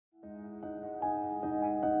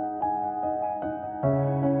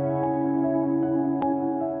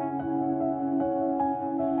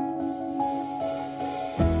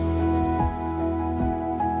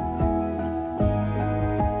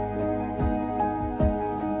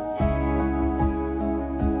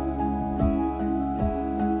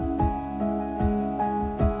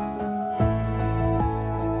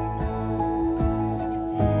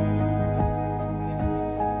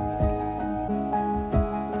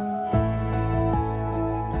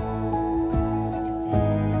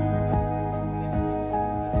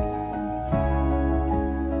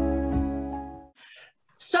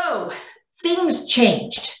So things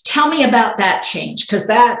changed. Tell me about that change, because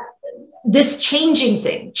this changing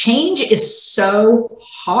thing, change is so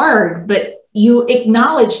hard, but you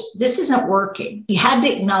acknowledge this isn't working. You had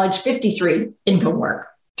to acknowledge 53 income work,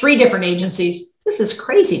 3 different agencies. This is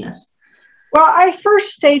craziness. Well, I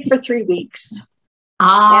first stayed for 3 weeks.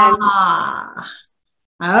 Okay.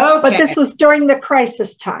 But this was during the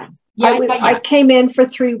crisis time. I came in for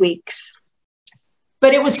 3 weeks.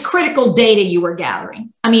 But it was critical data you were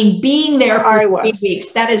gathering. I mean, being there for 3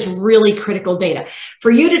 weeks, that is really critical data. For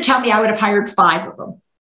you to tell me I would have hired 5 of them,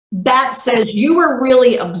 that says you were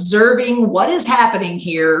really observing what is happening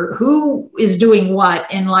here, who is doing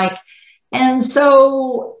what, and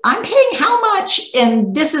so I'm paying how much,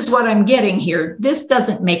 and this is what I'm getting here. This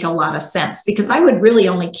doesn't make a lot of sense, because I would really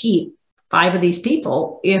only keep 5 of these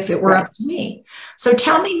people if it were up to me. So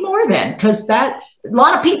tell me more then, because that's a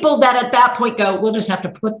lot of people that at that point go, we'll just have to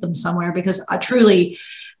put them somewhere, because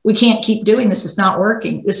we can't keep doing this. It's not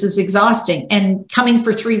working. This is exhausting. And coming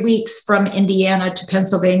for 3 weeks from Indiana to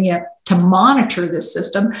Pennsylvania to monitor this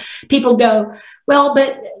system, people go, well,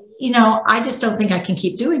 but I just don't think I can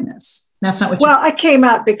keep doing this. That's not what I came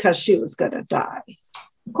out because she was going to die.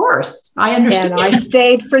 Of course, I understand. And I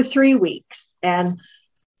stayed for 3 weeks, and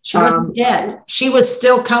she wasn't dead. She was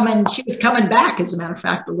still coming. She was coming back, as a matter of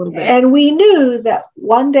fact, a little bit. And we knew that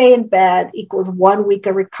 1 day in bed equals 1 week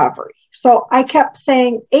of recovery. So I kept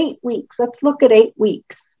saying 8 weeks. Let's look at 8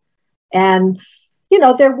 weeks. And,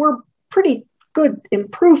 there were pretty good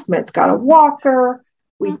improvements. Got a walker.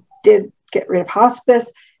 We did get rid of hospice.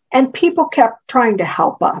 And people kept trying to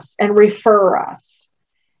help us and refer us.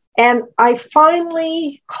 And I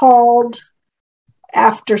finally called,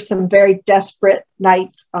 after some very desperate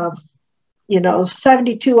nights of,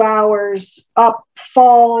 72 hours, up,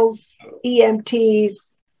 falls,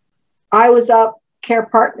 EMTs. I was up, care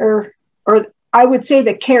partner, or I would say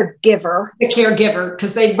the caregiver. The caregiver,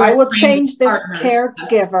 because I will change this,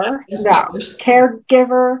 caregiver. No,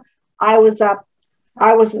 caregiver. I was up.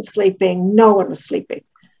 I wasn't sleeping. No one was sleeping.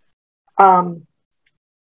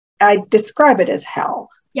 I describe it as hell.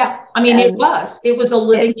 Yeah, I mean, it was a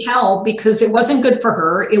living hell, because it wasn't good for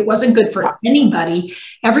her. It wasn't good for anybody.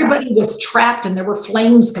 Everybody was trapped, and there were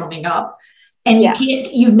flames coming up, and you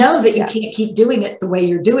can't, you can't keep doing it the way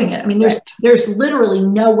you're doing it. I mean, there's literally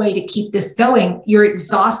no way to keep this going. You're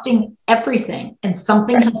exhausting everything, and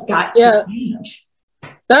something has got to change.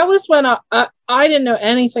 That was when I didn't know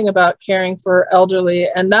anything about caring for elderly.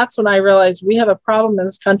 And that's when I realized we have a problem in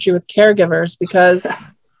this country with caregivers, because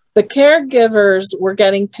the caregivers were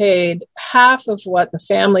getting paid half of what the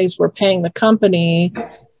families were paying the company.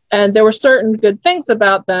 And there were certain good things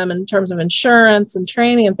about them in terms of insurance and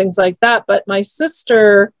training and things like that. But my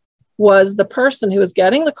sister was the person who was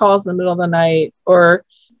getting the calls in the middle of the night, or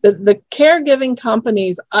the caregiving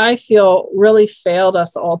companies, I feel, really failed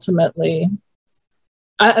us ultimately.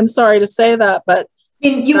 I'm sorry to say that, but I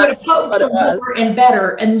mean, you would have hoped for more and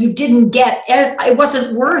better, and you didn't get it. It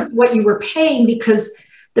wasn't worth what you were paying, because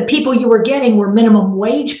the people you were getting were minimum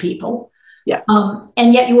wage people. Yeah.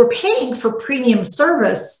 And yet you were paying for premium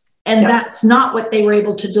service, and that's not what they were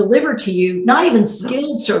able to deliver to you. Not even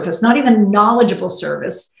skilled service, not even knowledgeable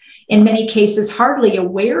service. In many cases, hardly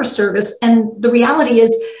aware service. And the reality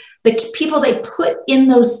is, the people they put in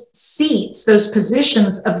those seats, those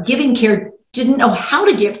positions of giving care, didn't know how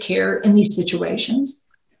to give care in these situations.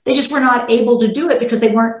 They just were not able to do it, because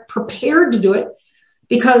they weren't prepared to do it,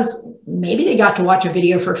 because maybe they got to watch a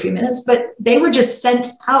video for a few minutes, but they were just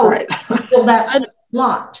sent out to fill that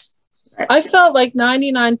slot. I felt like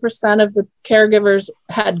 99% of the caregivers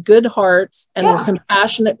had good hearts and were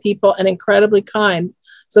compassionate people and incredibly kind.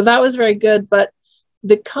 So that was very good. But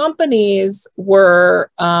the companies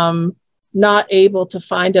were not able to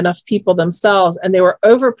find enough people themselves, and they were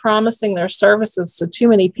over-promising their services to too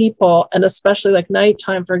many people, and especially like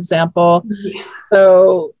nighttime, for example.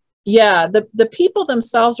 So the people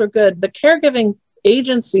themselves were good. The caregiving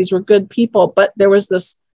agencies were good people, but there was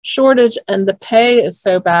this shortage, and the pay is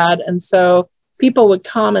so bad. And so people would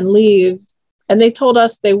come and leave, and they told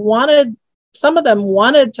us they wanted some of them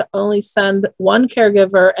wanted to only send one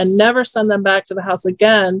caregiver and never send them back to the house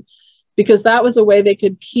again, because that was a way they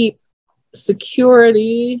could keep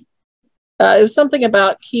security. It was something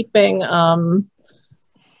about keeping,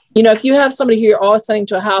 if you have somebody who you're always sending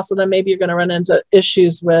to a house, well, then maybe you're going to run into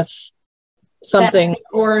issues with something,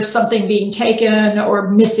 or something being taken or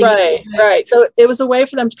missing. Right. So it was a way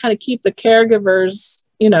for them to kind of keep the caregivers,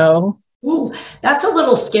 Ooh, that's a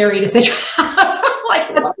little scary to think.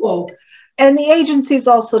 Like, whoa. And the agencies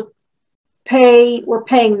also we're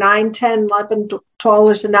paying $9, $10,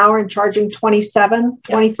 $11 an hour and charging 27,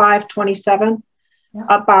 25, 27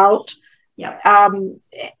 about. Yeah.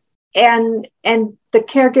 And the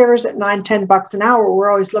caregivers at $9, $10 an hour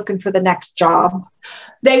were always looking for the next job.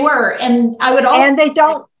 They were, and I would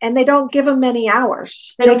also and they don't give them many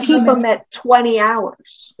hours. They keep them at 20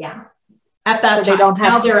 hours. Yeah. At that time,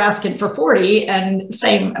 now they're asking for 40 and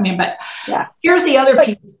same. But here's the other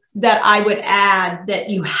piece that I would add that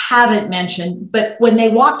you haven't mentioned, but when they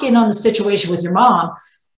walk in on the situation with your mom,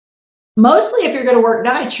 mostly if you're going to work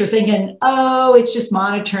nights, you're thinking, oh, it's just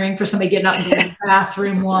monitoring for somebody getting up and going to the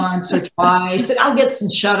bathroom once or twice. And I'll get some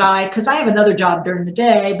shut eye because I have another job during the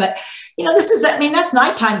day. But, that's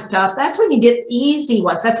nighttime stuff. That's when you get easy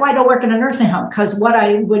ones. That's why I don't work in a nursing home, because what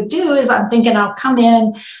I would do is I'm thinking I'll come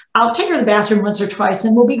in, I'll take her to the bathroom once or twice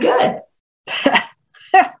and we'll be good.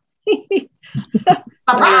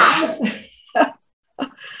 Surprise.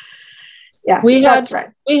 Yeah, we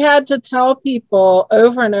had to tell people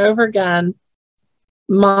over and over again,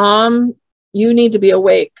 Mom, you need to be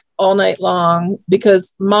awake all night long,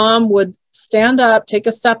 because Mom would stand up, take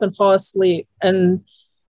a step and fall asleep, and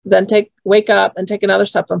then wake up and take another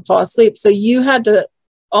step and fall asleep. So you had to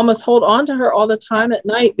almost hold on to her all the time at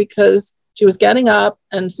night, because she was getting up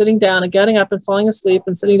and sitting down and getting up and falling asleep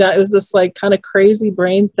and sitting down. It was this like kind of crazy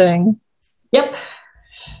brain thing. Yep.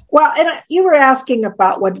 Well, and you were asking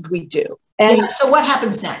about what did we do? And so what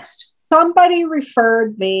happens next? Somebody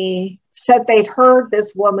referred me, said they'd heard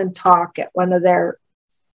this woman talk at one of their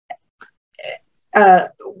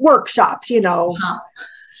workshops, Uh-huh.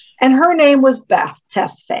 And her name was Beth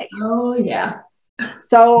Tesfaye. Oh, yeah.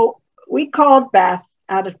 So we called Beth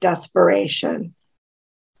out of desperation.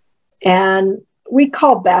 And we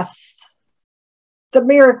call Beth the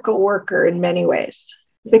miracle worker in many ways,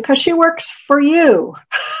 because she works for you.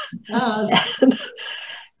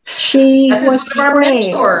 She was one of our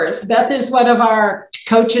mentors. Beth is one of our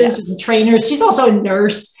coaches and trainers. She's also a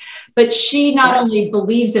nurse, but she not only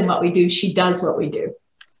believes in what we do, she does what we do.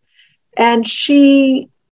 And she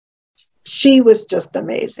was just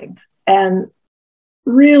amazing and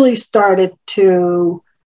really started to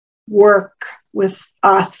work with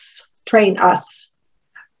us, train us,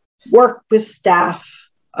 work with staff.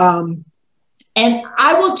 And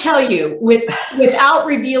I will tell you, without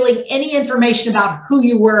revealing any information about who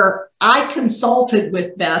you were, I consulted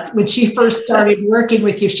with Beth when she first started working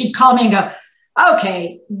with you. She'd call me and go,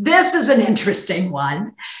 okay, this is an interesting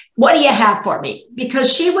one. What do you have for me?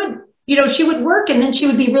 Because she would work and then she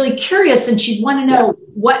would be really curious and she'd want to know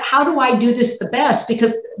how do I do this the best?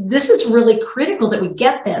 Because this is really critical that we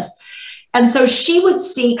get this. And so she would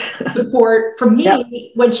seek support from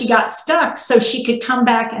me when she got stuck so she could come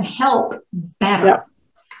back and help better.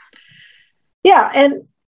 Yeah. And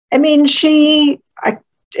I mean,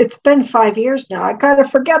 it's been 5 years now. I kind of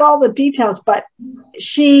forget all the details, but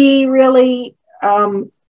she really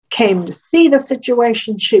came to see the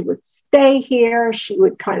situation. She would stay here. She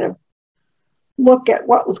would kind of look at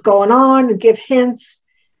what was going on and give hints.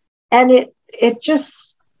 And it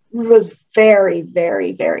just was very,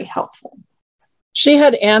 very, very helpful. She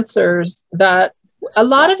had answers that a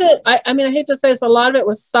lot of it, I hate to say this, but a lot of it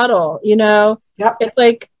was subtle, It's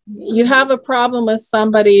like you have a problem with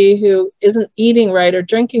somebody who isn't eating right or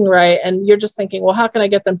drinking right. And you're just thinking, well, how can I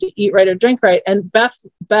get them to eat right or drink right? And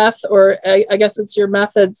Beth, or I guess it's your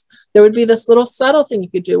methods, there would be this little subtle thing you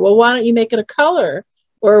could do. Well, why don't you make it a color?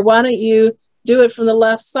 Or why don't you do it from the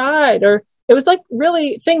left side? Or it was like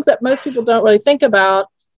really things that most people don't really think about.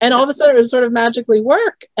 And all of a sudden it would sort of magically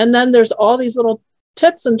work. And then there's all these little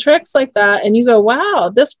tips and tricks like that. And you go,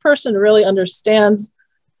 wow, this person really understands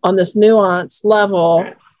on this nuanced level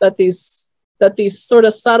that these sort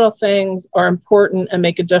of subtle things are important and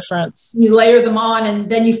make a difference. You layer them on and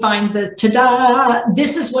then you find the ta-da,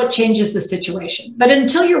 this is what changes the situation. But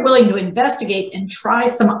until you're willing to investigate and try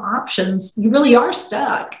some options, you really are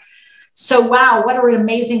stuck. So, wow, what an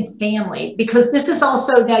amazing family, because this is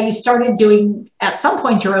also now you started doing at some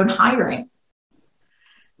point your own hiring.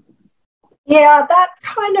 Yeah, that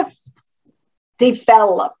kind of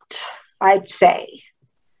developed, I'd say.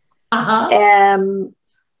 Uh-huh.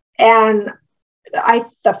 And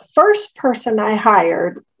the first person I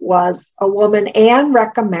hired was a woman Anne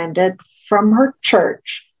recommended from her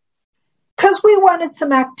church, because we wanted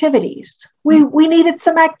some activities. We needed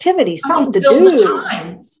some activities, something to do.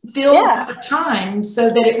 Fill the time so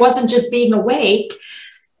that it wasn't just being awake.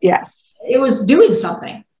 Yes. It was doing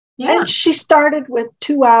something. Yeah. And she started with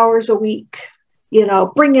 2 hours a week,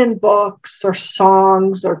 bring in books or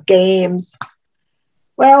songs or games.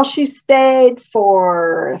 Well, she stayed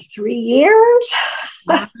for 3 years.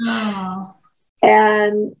 Wow.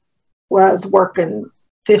 And was working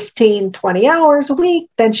 15, 20 hours a week.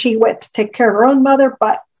 Then she went to take care of her own mother,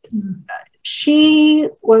 but she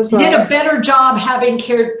did a better job having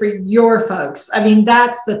cared for your folks. I mean,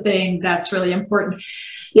 that's the thing that's really important.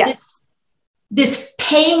 Yes. This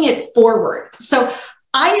paying it forward. So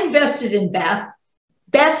I invested in Beth.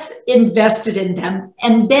 Beth invested in them.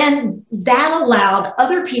 And then that allowed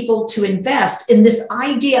other people to invest in this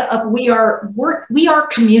idea of we are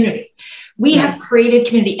community. We have created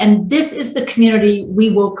community, and this is the community we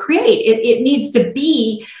will create. It needs to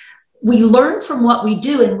be, we learn from what we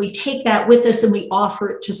do and we take that with us and we offer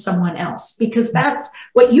it to someone else, because that's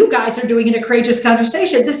what you guys are doing in A Courageous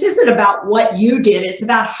Conversation. This isn't about what you did. It's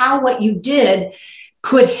about how what you did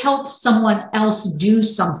could help someone else do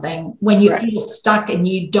something when you feel stuck and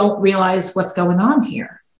you don't realize what's going on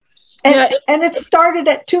here. And it started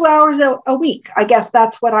at 2 hours a week. I guess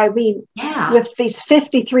that's what I mean. Yeah. With these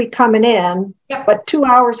 53 coming in, but 2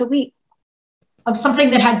 hours a week. Of something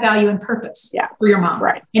that had value and purpose for your mom.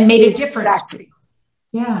 Right. And made a difference. Exactly.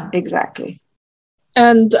 Yeah. Exactly.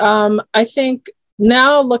 And I think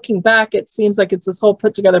now looking back, it seems like it's this whole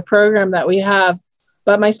put together program that we have.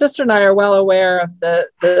 But my sister and I are well aware of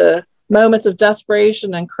the moments of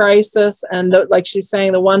desperation and crisis. And like she's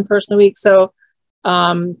saying, the one person a week. So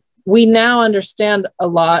we now understand a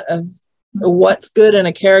lot of what's good in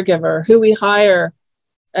a caregiver, who we hire,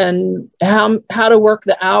 and how to work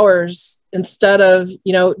the hours instead of,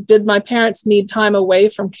 did my parents need time away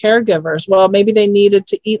from caregivers? Well, maybe they needed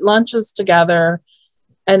to eat lunches together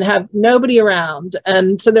and have nobody around.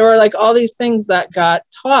 And so there were like all these things that got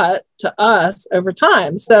taught to us over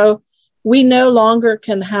time. So we no longer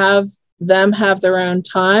can have them have their own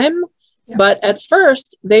time. Yeah. But at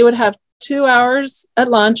first they would have 2 hours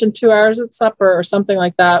at lunch and 2 hours at supper or something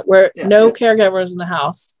like that, where no caregivers in the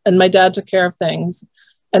house, and my dad took care of things,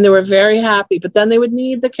 and they were very happy. But then they would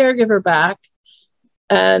need the caregiver back,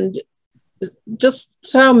 and just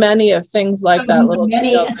so many of things like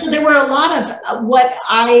that. So there were a lot of what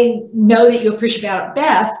I know that you appreciate about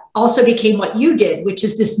Beth also became what you did, which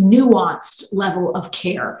is this nuanced level of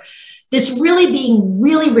care. This really being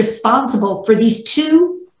really responsible for these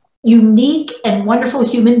two unique and wonderful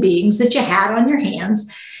human beings that you had on your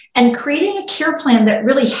hands, and creating a care plan that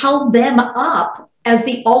really held them up as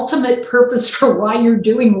the ultimate purpose for why you're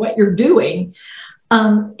doing what you're doing.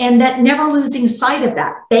 And that never losing sight of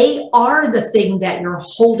that. They are the thing that you're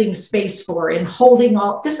holding space for and holding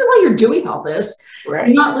all, this is why you're doing all this. Right.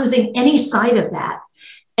 You're not losing any sight of that.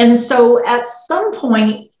 And so at some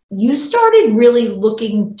point, you started really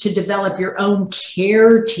looking to develop your own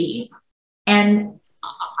care team. And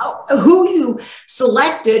who you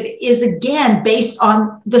selected is, again, based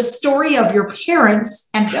on the story of your parents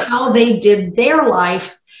and how they did their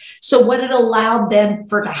life. So what it allowed them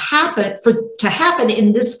to happen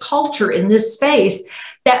in this culture, in this space,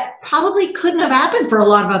 that probably couldn't have happened for a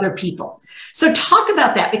lot of other people. So talk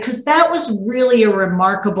about that, because that was really a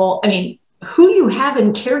remarkable, who you have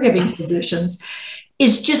in caregiving positions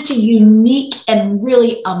is just a unique and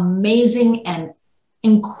really amazing and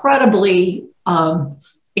incredibly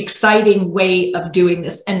exciting way of doing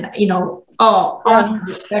this. And, all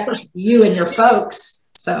respect to you and your folks.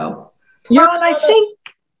 So, and I think,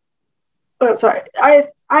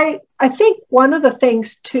 I think one of the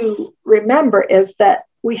things to remember is that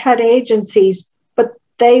we had agencies, but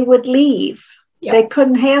they would leave. Yep. They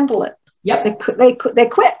couldn't handle it. Yep. They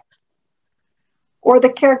quit. Or the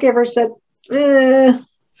caregiver said,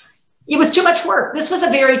 It was too much work. This was a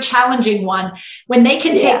very challenging one when they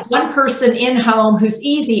can take one person in home who's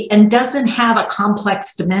easy and doesn't have a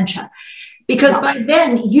complex dementia. Because by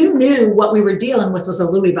then you knew what we were dealing with was a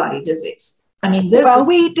Lewy body disease.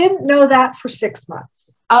 We didn't know that for 6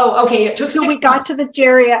 months. Oh, okay. It took until we got to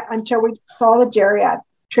until we saw the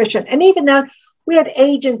geriatrician. And even then we had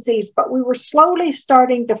agencies, but we were slowly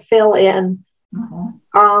starting to fill in.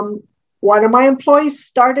 Mm-hmm. One of my employees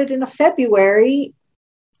started in February,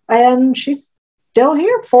 and she's still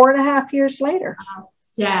here 4.5 years later.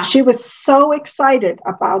 Yeah. She was so excited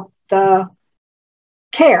about the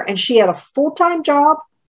care, and she had a full-time job.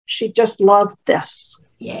 She just loved this.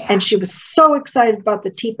 Yeah. And she was so excited about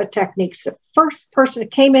the TIPA techniques. The first person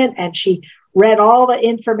that came in and she read all the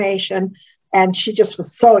information and she just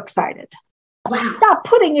was so excited. Wow. Now,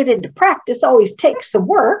 putting it into practice always takes some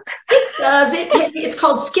work. It does. It's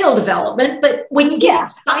called skill development. But when you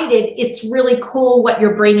get excited, it's really cool what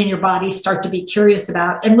your brain and your body start to be curious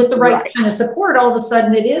about. And with the right kind of support, all of a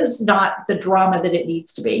sudden it is not the drama that it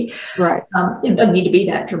needs to be. Right. It doesn't need to be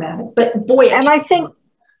that dramatic. But boy. And I think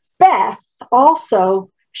Beth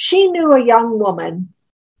also, she knew a young woman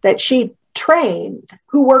that she trained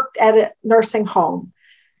who worked at a nursing home.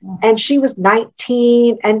 And she was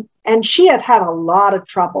 19 and she had had a lot of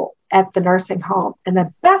trouble at the nursing home. And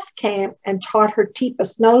then Beth came and taught her TIPA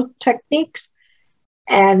snow techniques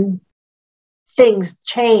and things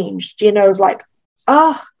changed. You know, it was like,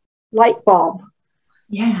 light bulb.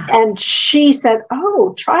 Yeah. And she said,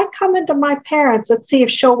 try coming to my parents. Let's see if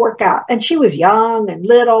she'll work out. And she was young and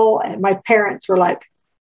little. And my parents were like,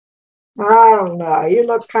 I don't know. You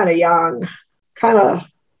look kind of young, kind of.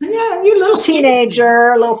 Yeah, you little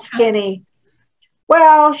teenager, a little skinny.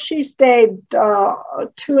 Well, she stayed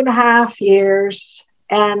 2.5 years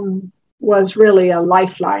and was really a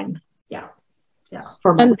lifeline. Yeah.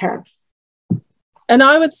 For my parents. And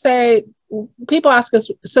I would say, people ask us,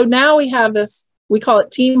 so now we have this, we call it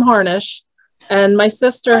Team Harnish, and my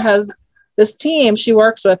sister has this team she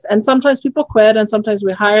works with, and sometimes people quit and sometimes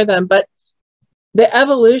we hire them. But the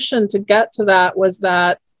evolution to get to that was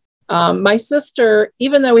that my sister,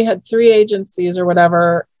 even though we had 3 agencies or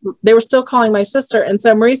whatever, they were still calling my sister. And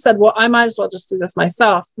so Marie said, well, I might as well just do this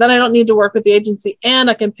myself. Then I don't need to work with the agency and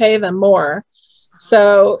I can pay them more.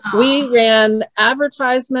 So we ran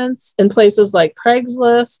advertisements in places like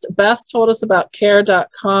Craigslist. Beth told us about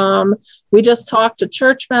care.com. We just talked to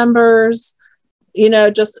church members,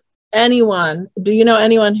 just anyone. Do you know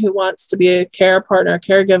anyone who wants to be a care partner,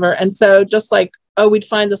 caregiver? And so just like, we'd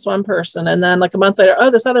find this one person. And then like a month later,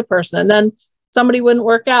 this other person. And then somebody wouldn't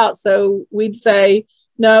work out. So we'd say,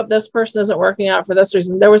 nope, this person isn't working out for this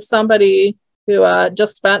reason. There was somebody who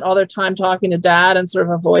just spent all their time talking to dad and sort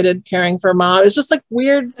of avoided caring for mom. It was just like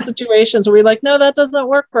weird situations where we're like, no, that doesn't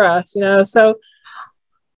work for us. So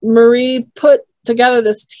Marie put together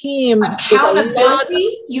this team.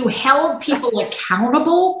 Accountability. You held people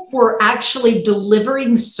accountable for actually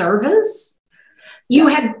delivering service. You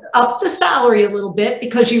had upped the salary a little bit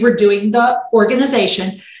because you were doing the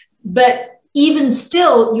organization, but even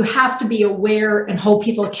still, you have to be aware and hold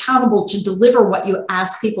people accountable to deliver what you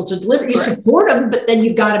ask people to deliver. You support them, but then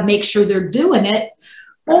you've got to make sure they're doing it,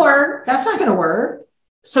 or that's not going to work.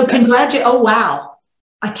 So congratulations. Oh, wow.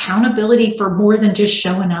 Accountability for more than just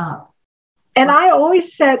showing up. And I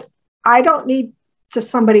always said, I don't need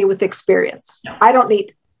somebody with experience. No. I don't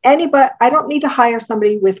need anybody. I don't need to hire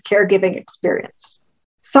somebody with caregiving experience.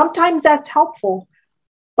 Sometimes that's helpful,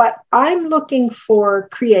 but I'm looking for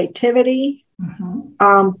creativity,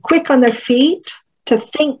 quick on their feet, to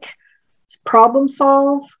think, problem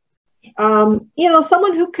solve.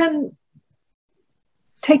 Someone who can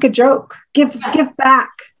take a joke, give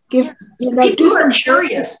back, people who are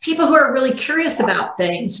curious, people who are really curious about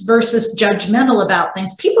things versus judgmental about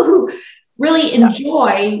things, people who really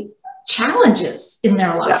enjoy challenges in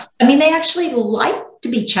their life. I mean, they actually like to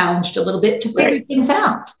be challenged a little bit to figure things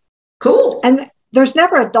out. Cool. And there's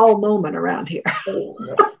never a dull moment around here.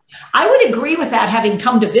 I would agree with that, having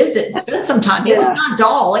come to visit and spend some time. It was not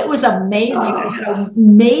dull. It was amazing. I had an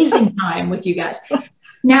amazing time with you guys.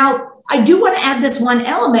 Now, I do want to add this one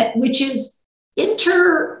element, which is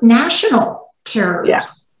international care. Yeah.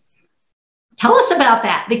 Tell us about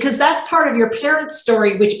that, because that's part of your parents'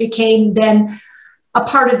 story, which became then a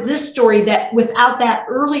part of this story that without that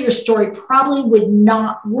earlier story probably would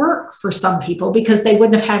not work for some people because they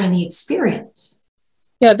wouldn't have had any experience.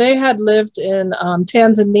 Yeah, they had lived in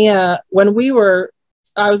Tanzania when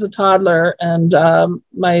I was a toddler and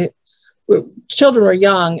my children were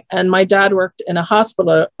young, and my dad worked in a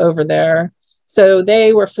hospital over there. So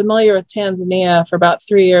they were familiar with Tanzania for about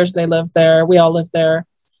 3 years. They lived there. We all lived there.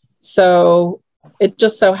 So it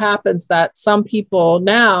just so happens that some people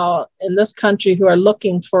now in this country who are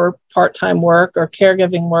looking for part-time work or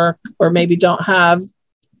caregiving work, or maybe don't have,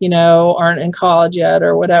 aren't in college yet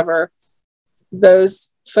or whatever,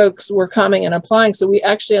 those folks were coming and applying. So we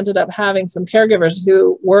actually ended up having some caregivers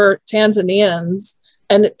who were Tanzanians.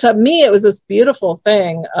 And to me, it was this beautiful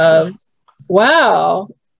thing of, wow,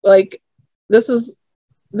 like this is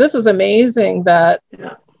amazing that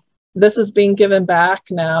this is being given back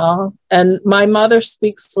now. And my mother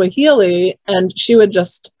speaks Swahili, and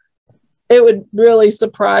it would really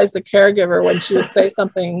surprise the caregiver when she would say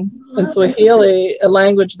something in Swahili, a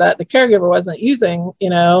language that the caregiver wasn't using,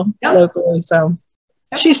 locally. So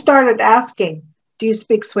she started asking, do you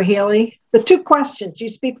speak Swahili? The two questions, do you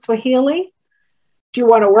speak Swahili? Do you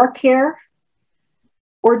want to work here?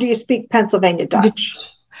 Or do you speak Pennsylvania Dutch?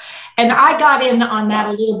 And I got in on that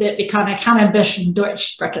a little bit because I kind of bisschen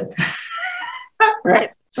Deutsch sprechen.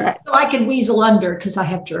 Right, right. So I can weasel under because I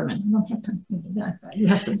have German. I don't have to. You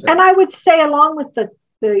have some German. And I would say, along with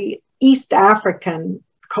the East African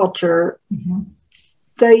culture,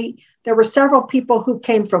 there were several people who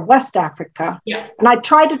came from West Africa. Yeah. And I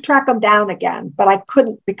tried to track them down again, but I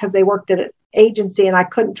couldn't because they worked at an agency and I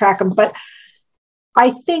couldn't track them. But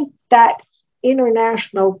I think that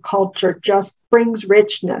international culture just brings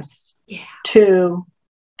richness to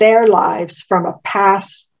their lives from a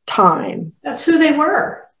past time. That's who they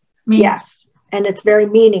were. I mean, yes. And it's very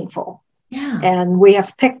meaningful. Yeah. And we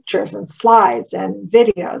have pictures and slides and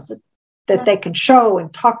videos that they can show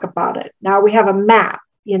and talk about it. Now we have a map,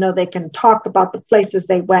 you know, they can talk about the places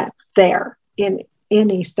they went there in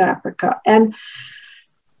East Africa. And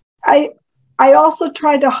I also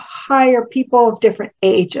try to hire people of different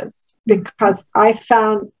ages because I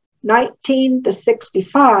found 19 to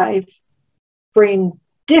 65 bring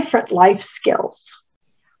different life skills.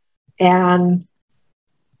 And,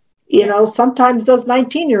 you know, sometimes those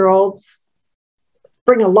 19-year-olds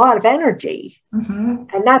bring a lot of energy,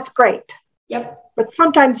 and that's great. Yep. But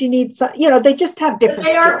sometimes you need some, you know, they just have different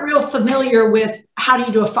They aren't skills. real familiar with how do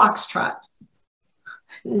you do a foxtrot?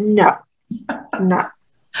 No.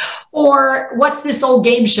 Or what's this old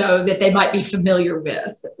game show that they might be familiar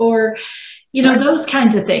with? Or, you know, those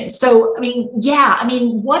kinds of things. So, I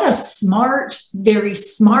mean, what a smart, very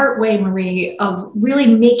smart way, Marie, of really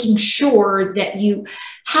making sure that you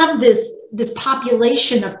have this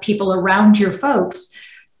population of people around your folks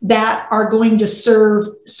that are going to serve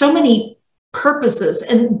so many purposes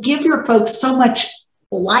and give your folks so much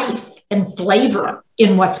life and flavor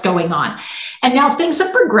in what's going on. And now things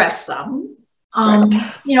have progressed some.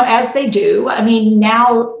 You know, as they do. I mean,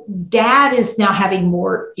 now dad is now having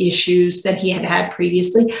more issues than he had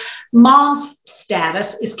previously. Mom's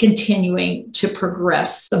status is continuing to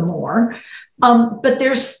progress some more. But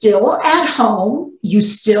they're still at home. You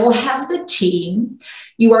still have the team.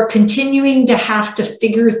 You are continuing to have to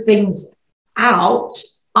figure things out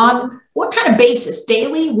on what kind of basis?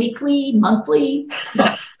 Daily, weekly, monthly,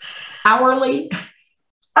 hourly?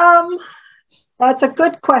 That's a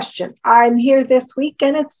good question. I'm here this week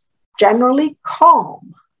and it's generally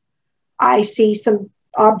calm. I see some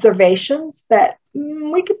observations that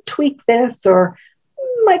we could tweak this, or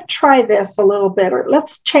might try this a little bit, or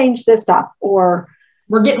let's change this up, or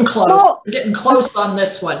we're getting close. We're getting close on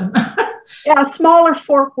this one. Yeah, a smaller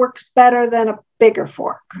fork works better than a bigger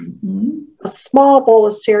fork. A small bowl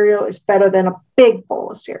of cereal is better than a big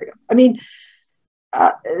bowl of cereal. I mean,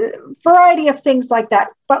 variety of things like that.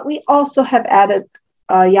 But we also have added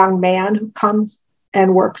a young man who comes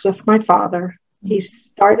and works with my father. He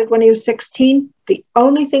started when he was 16. The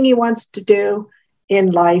only thing he wants to do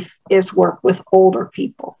in life is work with older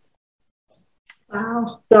people.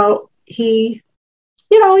 Wow. So he,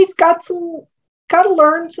 he's got to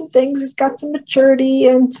learn some things. He's got some maturity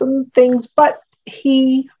and some things, but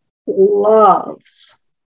he loves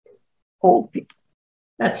old people.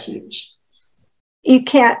 That's huge. You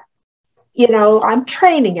can't, I'm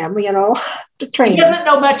training him, to train him. He doesn't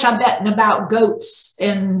know much, I'm betting, about goats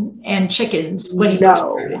and chickens when he first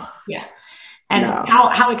started. Yeah. And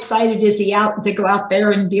how excited is he to go out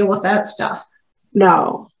there and deal with that stuff?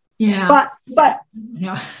 No. Yeah. But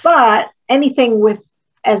anything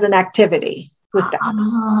as an activity with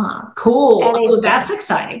them. Cool. Oh, that's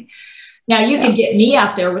exciting. Now you can get me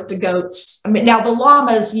out there with the goats. I mean, now the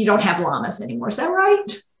llamas, you don't have llamas anymore. Is that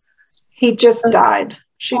right? He just died.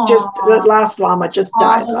 The last llama just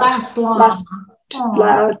died. The last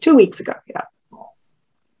llama. 2 weeks ago. Yeah.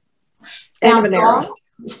 Now, dog?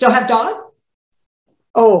 Still have dog?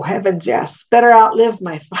 Oh, heavens, yes. Better outlive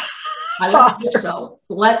my father. Let's hope so.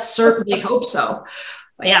 Let's certainly hope so.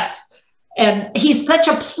 Yes. And he's such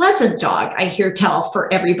a pleasant dog, I hear tell,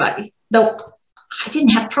 for everybody. Though I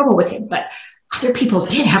didn't have trouble with him, but other people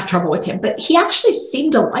did have trouble with him. But he actually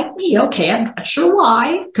seemed to like me. Okay, I'm not sure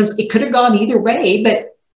why, because it could have gone either way, but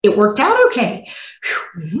it worked out okay.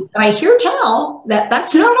 I hear tell that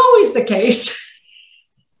that's not always the case.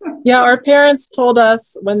 Yeah, our parents told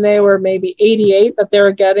us when they were maybe 88 that they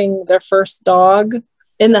were getting their first dog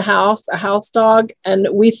in the house, a house dog. And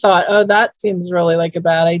we thought, oh, that seems really like a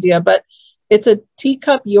bad idea. But it's a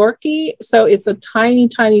teacup Yorkie. So it's a tiny,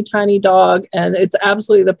 tiny, tiny dog. And it's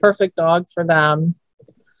absolutely the perfect dog for them.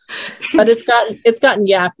 But it's gotten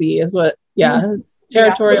yappy is what,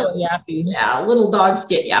 territorial and yappy. Yeah, little dogs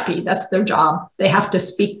get yappy. That's their job. They have to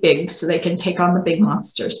speak big so they can take on the big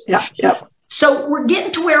monsters. Yeah. So we're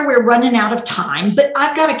getting to where we're running out of time, but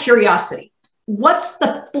I've got a curiosity. What's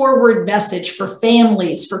the forward message for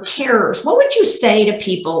families, for carers? What would you say to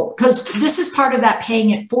people? Because this is part of that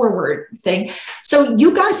paying it forward thing. So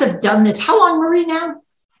you guys have done this. How long, Marie, now?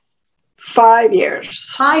 5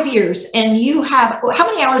 years. 5 years. And you have, how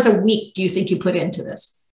many hours a week do you think you put into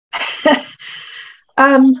this?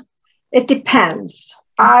 It depends.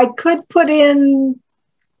 I could put in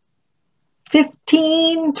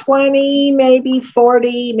 15, 20, maybe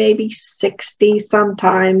 40, maybe 60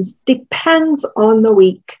 sometimes. Depends on the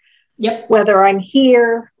week. Yep. Whether I'm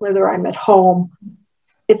here, whether I'm at home.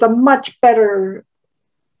 It's a much better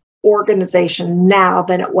organization now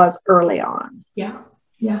than it was early on. Yeah.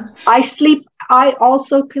 Yeah. I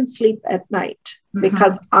also can sleep at night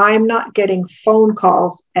because I'm not getting phone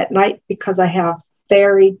calls at night because I have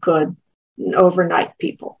very good overnight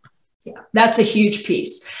people. Yeah, that's a huge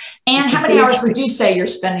piece. And how many hours would you say you're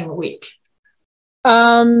spending a week?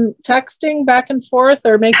 Texting back and forth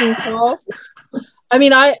or making calls. I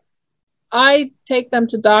mean, I take them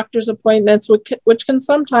to doctor's appointments, which can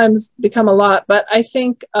sometimes become a lot, but I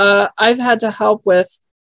think I've had to help with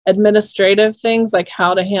administrative things like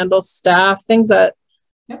how to handle staff, things that,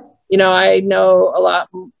 you know, I know a lot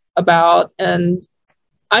about. And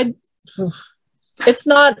it's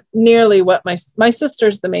not nearly what my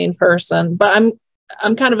sister's the main person, but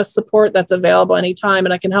I'm kind of a support that's available anytime,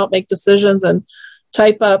 and I can help make decisions and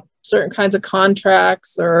type up certain kinds of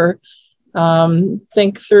contracts or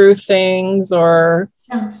think through things or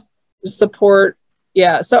support.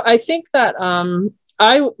 Yeah. So I think that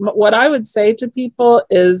what I would say to people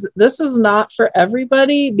is this is not for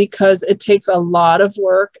everybody because it takes a lot of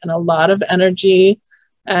work and a lot of energy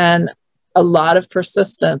and a lot of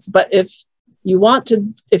persistence. But if you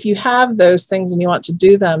have those things and you want to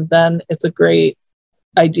do them, then it's a great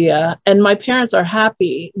idea. And my parents are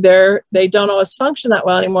happy. They don't always function that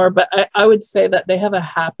well anymore, but I would say that they have a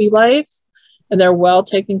happy life and they're well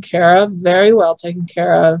taken care of, very well taken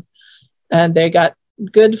care of. And they got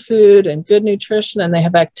good food and good nutrition, and they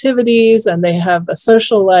have activities and they have a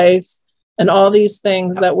social life and all these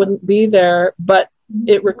things that wouldn't be there, but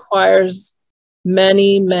it requires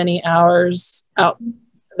many, many hours out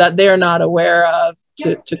that they're not aware of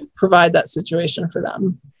to provide that situation for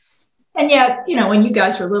them. And yet, you know, when you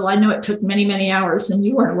guys were little, I know it took many, many hours and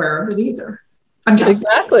you weren't aware of it either.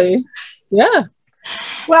 Exactly. Yeah.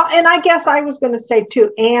 Well, and I guess I was going to say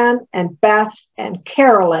too, Anne and Beth and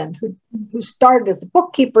Carolyn, who started as a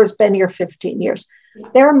bookkeeper, has been here 15 years.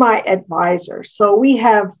 They're my advisors. So we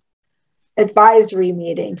have advisory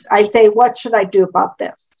meetings. I say, what should I do about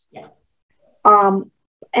this? Yeah.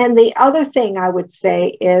 And the other thing I would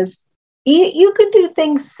say is you can do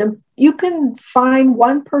things simple. You can find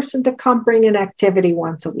one person to come bring an activity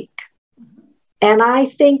once a week. And I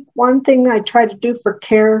think one thing I try to do for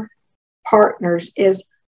care partners is,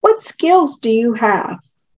 what skills do you have?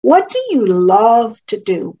 What do you love to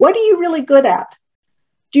do? What are you really good at?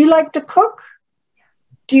 Do you like to cook?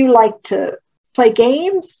 Do you like to play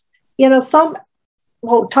games? You know, some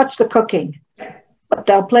won't touch the cooking, but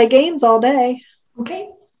they'll play games all day. Okay.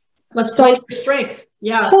 Let's play your strength.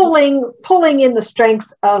 Yeah. Pulling in the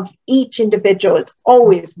strengths of each individual is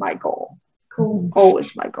always my goal. Cool.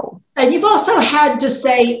 Always my goal. And you've also had to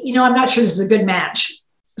say, you know, I'm not sure this is a good match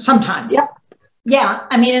sometimes. Yep. Yeah.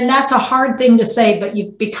 I mean, and that's a hard thing to say, but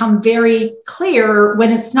you've become very clear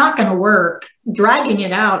when it's not going to work. Dragging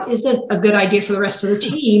it out isn't a good idea for the rest of the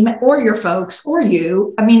team or your folks or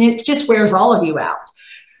you. I mean, it just wears all of you out.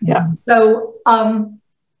 Yeah. So,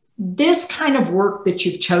 this kind of work that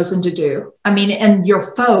you've chosen to do, I mean, and your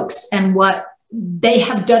folks and what they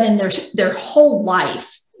have done in their whole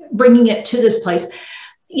life, bringing it to this place,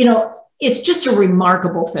 you know, it's just a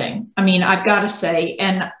remarkable thing. I mean, I've got to say,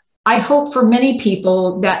 and I hope for many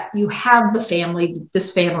people that you have the family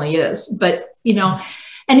this family is, but, you know,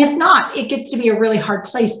 and if not, it gets to be a really hard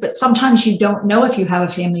place, but sometimes you don't know if you have a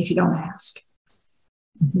family if you don't ask.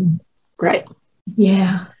 Mm-hmm. Right.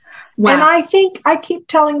 Yeah. Wow. And I think I keep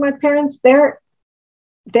telling my parents they're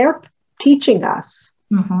teaching us.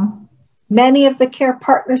 Mm-hmm. Many of the care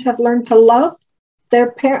partners have learned to love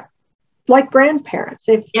their parents like grandparents.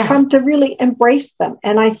 They've come to really embrace them.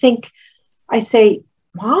 And I think I say,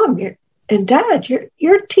 Mom, and Dad,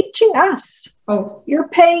 you're teaching us. Oh, you're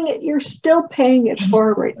paying it. You're still paying it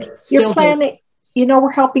forward. You're planning. You know,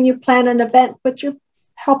 we're helping you plan an event, but you're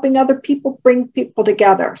helping other people bring people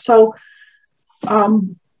together. So,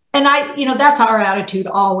 And that's our attitude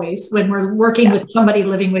always when we're working with somebody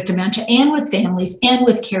living with dementia and with families and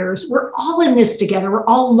with carers. We're all in this together. We're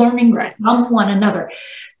all learning from one another.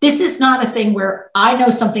 This is not a thing where I know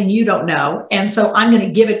something you don't know, and so I'm going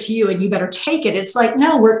to give it to you and you better take it. It's like,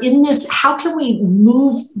 no, we're in this. How can we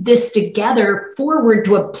move this together forward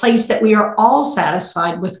to a place that we are all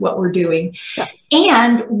satisfied with what we're doing? Yeah.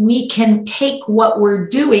 And we can take what we're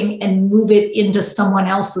doing and move it into someone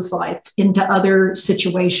else's life, into other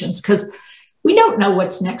situations, because we don't know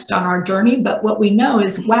what's next on our journey. But what we know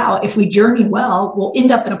is, wow, if we journey well, we'll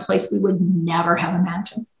end up in a place we would never have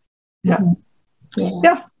imagined. Yeah.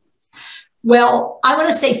 Yeah. Well, I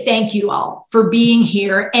want to say thank you all for being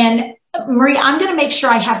here. And Marie, I'm going to make sure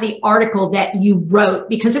I have the article that you wrote,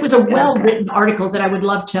 because it was a well-written article that I would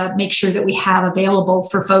love to make sure that we have available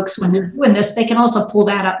for folks when they're doing this. They can also pull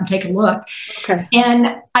that up and take a look. Okay.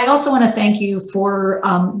 And I also want to thank you for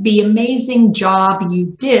the amazing job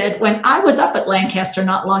you did. When I was up at Lancaster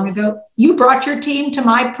not long ago, you brought your team to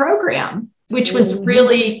my program, which was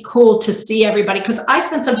really cool to see everybody, because I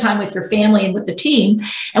spent some time with your family and with the team,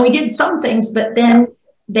 and we did some things, but then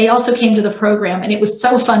they also came to the program, and it was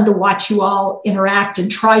so fun to watch you all interact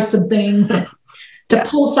and try some things, and to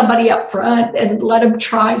pull somebody up front and let them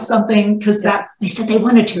try something, because they said they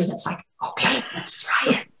wanted to, and it's like, okay, let's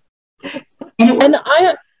try it. And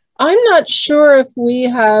I'm not sure if we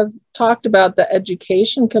have talked about the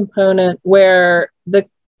education component, where the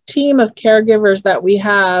team of caregivers that we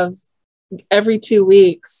have every 2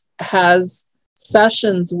 weeks has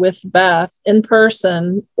sessions with Beth in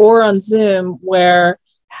person or on Zoom, where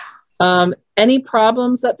any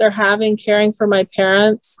problems that they're having caring for my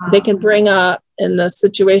parents, they can bring up in the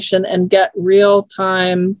situation and get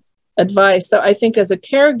real-time advice. So I think as a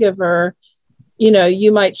caregiver,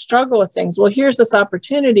 you might struggle with things. Well, here's this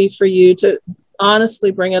opportunity for you to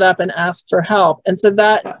honestly bring it up and ask for help. And so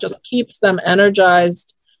that just keeps them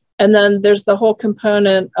energized. And then there's the whole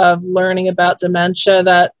component of learning about dementia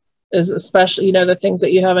that is especially, the things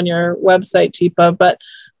that you have on your website, Teepa, but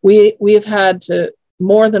we've had to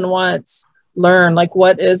more than once learn, like,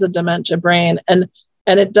 what is a dementia brain? And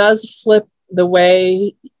it does flip the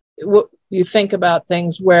way you think about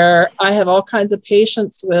things, where I have all kinds of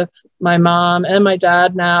patience with my mom and my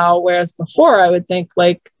dad now, whereas before I would think,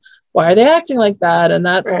 like, why are they acting like that? And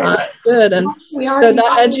that's not good. And so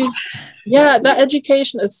that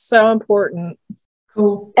education is so important.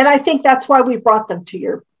 Cool. And I think that's why we brought them to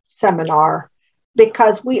your seminar,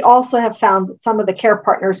 because we also have found that some of the care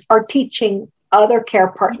partners are teaching other care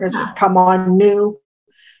partners that come on new,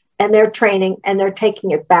 and they're training and they're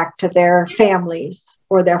taking it back to their families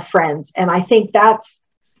or their friends. And I think that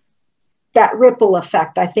ripple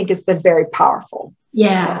effect, I think, has been very powerful.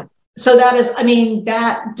 Yeah. So that is,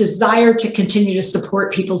 that desire to continue to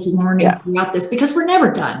support people's learning throughout this, because we're never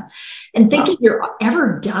done. And thinking you're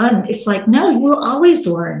ever done, it's like, no, we'll always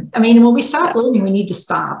learn. When we stop learning, we need to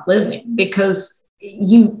stop living, because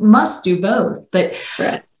you must do both. But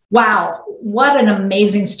wow, what an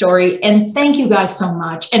amazing story. And thank you guys so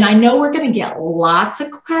much. And I know we're going to get lots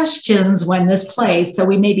of questions when this plays, so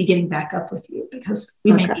we may be getting back up with you, because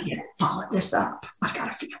we may need to follow this up. I've got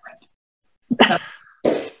a feeling. So,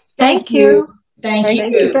 thank you. Thank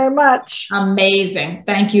you very much. Amazing.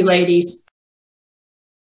 Thank you, ladies.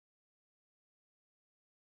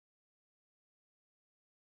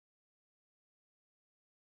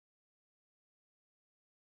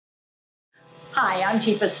 Hi, I'm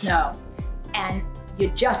Teepa Snow, and you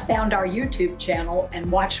just found our YouTube channel and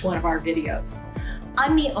watched one of our videos.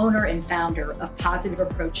 I'm the owner and founder of Positive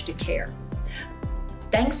Approach to Care.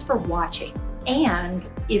 Thanks for watching. And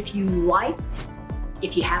if you liked,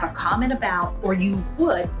 if you have a comment about, or you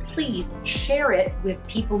would, please share it with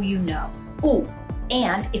people you know. Oh,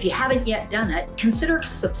 and if you haven't yet done it, consider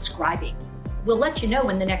subscribing. We'll let you know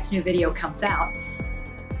when the next new video comes out.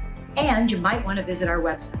 And you might want to visit our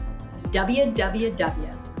website,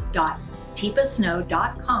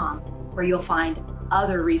 www.teepasnow.com, where you'll find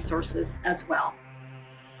other resources as well.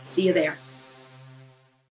 See you there.